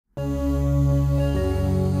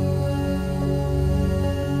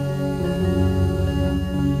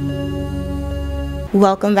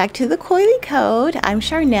Welcome back to the Coily Code. I'm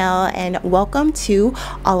Charnel and welcome to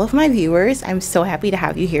all of my viewers. I'm so happy to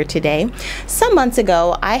have you here today. Some months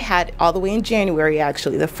ago, I had all the way in January,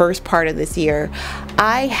 actually, the first part of this year,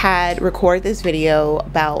 I had recorded this video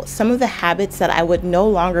about some of the habits that I would no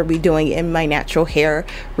longer be doing in my natural hair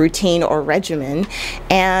routine or regimen.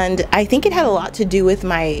 And I think it had a lot to do with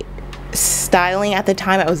my styling at the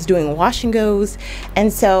time. I was doing wash and goes,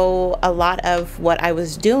 and so a lot of what I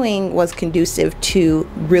was doing was conducive to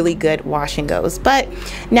really good wash and goes. But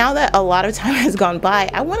now that a lot of time has gone by,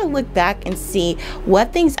 I want to look back and see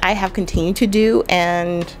what things I have continued to do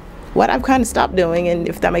and what I've kind of stopped doing, and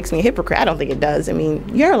if that makes me a hypocrite. I don't think it does. I mean,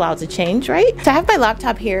 you're allowed to change, right? So I have my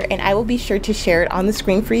laptop here and I will be sure to share it on the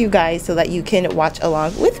screen for you guys so that you can watch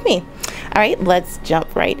along with me. All right, let's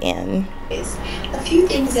jump right in. A few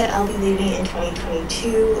things that I'll be leaving in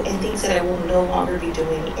 2022 and things that I will no longer be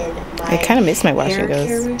doing in my I kind of miss my wash and goes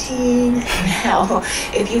care routine. Now,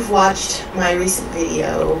 if you've watched my recent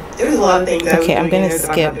video, there's a lot of things that I'm gonna skip.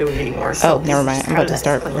 I'm not doing anymore. So oh, never mind. I'm about to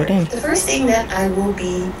start recording. The first thing that I will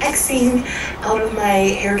be Xing out of my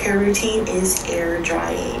hair care routine is air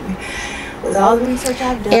drying. With all the research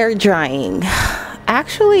I've done, air drying.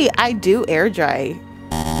 Actually, I do air dry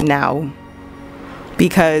now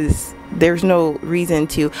because there's no reason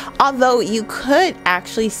to, although you could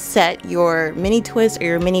actually set your mini twists or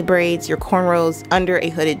your mini braids, your cornrows under a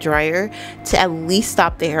hooded dryer to at least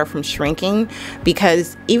stop the hair from shrinking,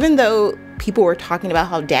 because even though people were talking about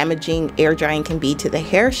how damaging air drying can be to the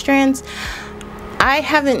hair strands, I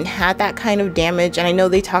haven't had that kind of damage. And I know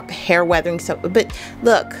they talk hair weathering stuff, but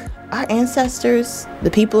look, our ancestors, the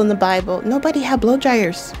people in the Bible, nobody had blow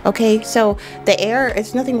dryers, okay? So the air,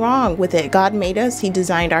 it's nothing wrong with it. God made us, he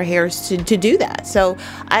designed our hairs to do that. So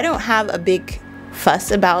I don't have a big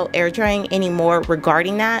fuss about air drying anymore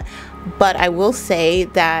regarding that. But I will say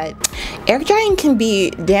that air drying can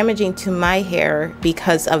be damaging to my hair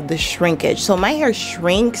because of the shrinkage. So my hair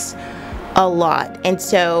shrinks a lot. And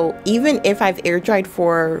so even if I've air dried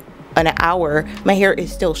for an hour, my hair is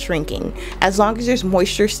still shrinking. As long as there's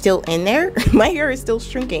moisture still in there, my hair is still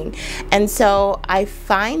shrinking. And so I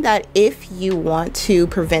find that if you want to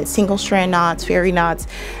prevent single strand knots, fairy knots,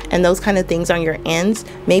 and those kind of things on your ends,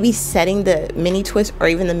 maybe setting the mini twist or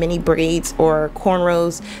even the mini braids or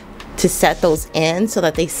cornrows to set those in so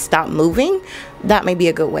that they stop moving, that may be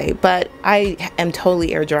a good way. But I am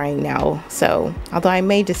totally air drying now, so although I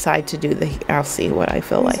may decide to do I'll see what I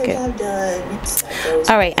feel like it.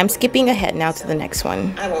 All right, I'm skipping ahead now to the next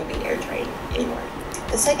one. I won't be air drying anymore.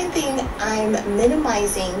 The second thing I'm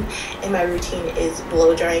minimizing in my routine is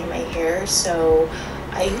blow drying my hair. So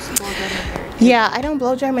I used to blow dry my hair. Yeah, I don't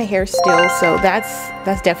blow dry my hair still, so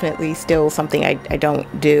that's definitely still something I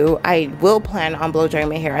don't do. I will plan on blow drying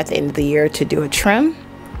my hair at the end of the year to do a trim.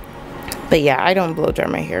 But yeah, I don't blow dry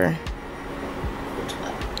my hair.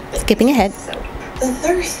 Skipping ahead. So, the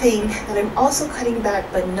third thing that I'm also cutting back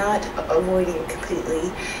but not avoiding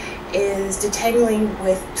completely is detangling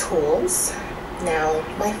with tools. Now,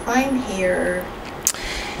 my fine hair.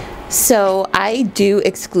 So I do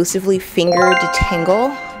exclusively finger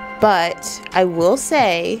detangle, but I will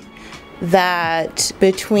say that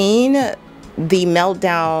between the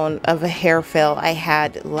meltdown of a hair fail I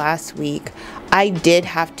had last week, I did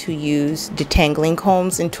have to use detangling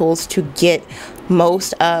combs and tools to get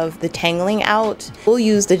most of the tangling out. We'll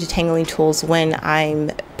use the detangling tools when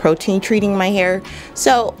I'm protein treating my hair.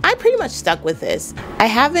 So I pretty much stuck with this. I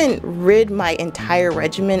haven't rid my entire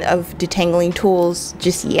regimen of detangling tools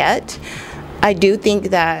just yet. I do think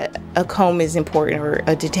that a comb is important, or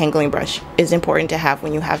a detangling brush is important to have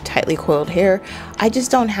when you have tightly coiled hair. I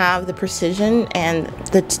just don't have the precision and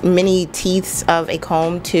the many teeths of a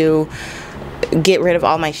comb to get rid of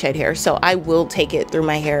all my shed hair. So I will take it through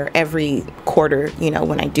my hair every quarter, you know,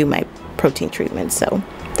 when I do my protein treatment. So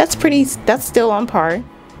that's still on par.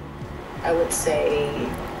 I would say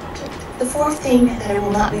the fourth thing that I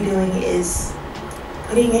will not be doing is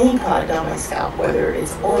putting any product on my scalp, whether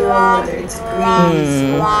it's oil, whether it's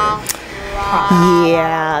grease, or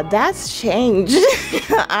yeah, that's changed.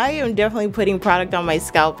 I am definitely putting product on my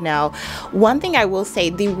scalp now. One thing I will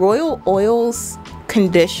say, the Royal Oils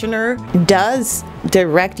conditioner does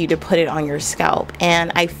direct you to put it on your scalp,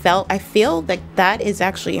 and I feel that that is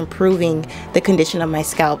actually improving the condition of my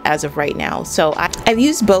scalp as of right now. So I I've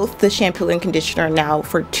used both the shampoo and conditioner now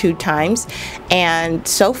for 2 times, and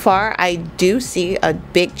so far I do see a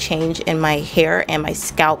big change in my hair and my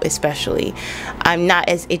scalp especially. I'm not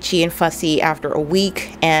as itchy and fussy after a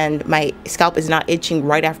week, and my scalp is not itching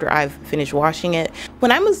right after I've finished washing it.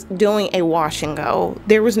 When I was doing a wash and go,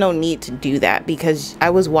 there was no need to do that because I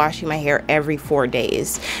was washing my hair every 4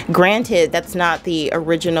 days. Granted, that's not the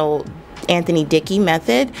original Anthony Dickey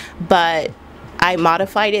method, but I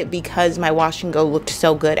modified it because my wash and go looked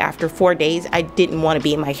so good after 4 days. I didn't want to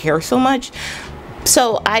be in my hair so much,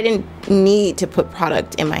 so I didn't need to put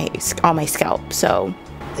product in on my scalp. So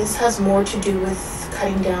this has more to do with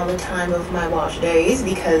cutting down the time of my wash days,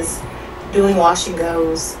 because doing wash and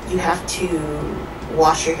goes, you have to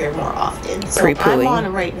wash your hair more often. So I'm on a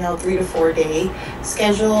right now 3 to 4 day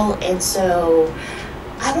schedule, and so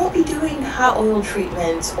I won't be doing hot oil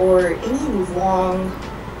treatments or any long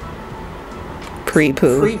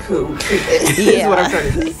pre-poo treatment. Is what I'm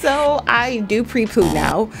trying to say. So I do pre-poo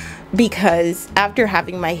now because after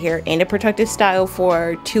having my hair in a protective style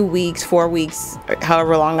for 2 weeks, 4 weeks,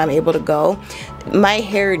 however long I'm able to go, my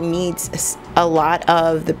hair needs a lot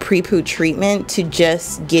of the pre-poo treatment to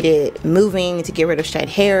just get it moving, to get rid of shed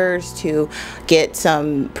hairs, to get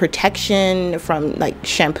some protection from like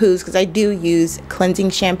shampoos, because I do use cleansing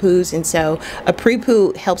shampoos, and so a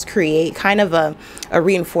pre-poo helps create kind of a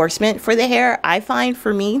reinforcement for the hair, I find,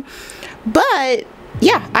 for me. But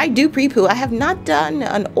yeah, I do pre-poo. I have not done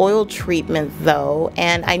an oil treatment though,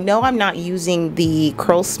 and I know I'm not using the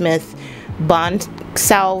Curlsmith bond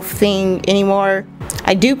salve thing anymore.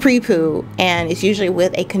 I do pre-poo, and it's usually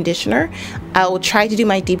with a conditioner. I will try to do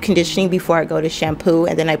my deep conditioning before I go to shampoo,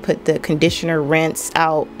 and then I put the conditioner, rinse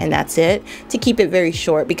out, and that's it, to keep it very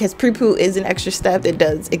short, because pre-poo is an extra step. It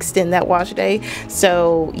does extend that wash day.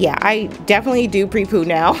 So yeah, I definitely do pre-poo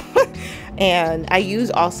now. And I use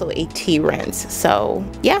also a tea rinse. So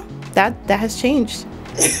yeah, that has changed.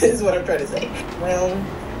 This is what I'm trying to say. Well,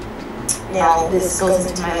 now this goes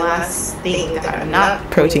into my last thing that I'm not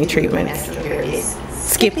protein treatments.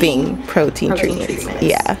 Skipping protein treatments.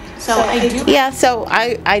 Yeah. So I do. Yeah, so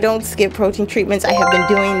I don't skip protein treatments. I have been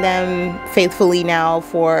doing them faithfully now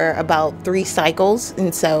for about 3 cycles,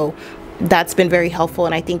 and so that's been very helpful,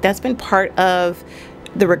 and I think that's been part of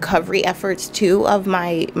the recovery efforts too of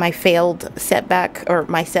my failed setback, or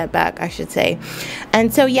my setback I should say.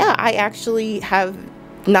 And so yeah, I actually have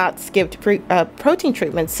not skipped protein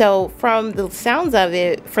treatment. So from the sounds of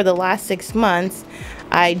it, for the last 6 months,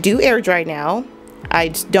 I do air dry now. I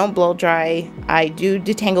don't blow dry. I do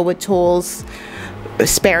detangle with tools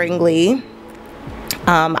sparingly.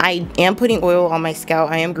 I am putting oil on my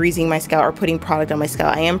scalp. I am greasing my scalp or putting product on my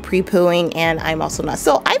scalp. I am pre-pooing, and I'm also not.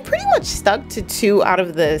 So I pretty much stuck to 2 out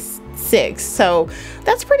of the 6. So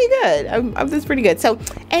that's pretty good. That's pretty good. So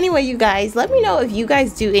anyway, you guys, let me know if you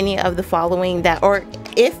guys do any of the following, that, or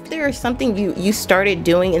if there is something you started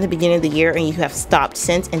doing in the beginning of the year and you have stopped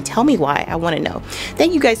since, and tell me why. I want to know.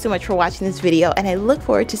 Thank you guys so much for watching this video, and I look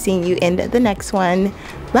forward to seeing you in the next one.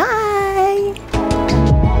 Bye.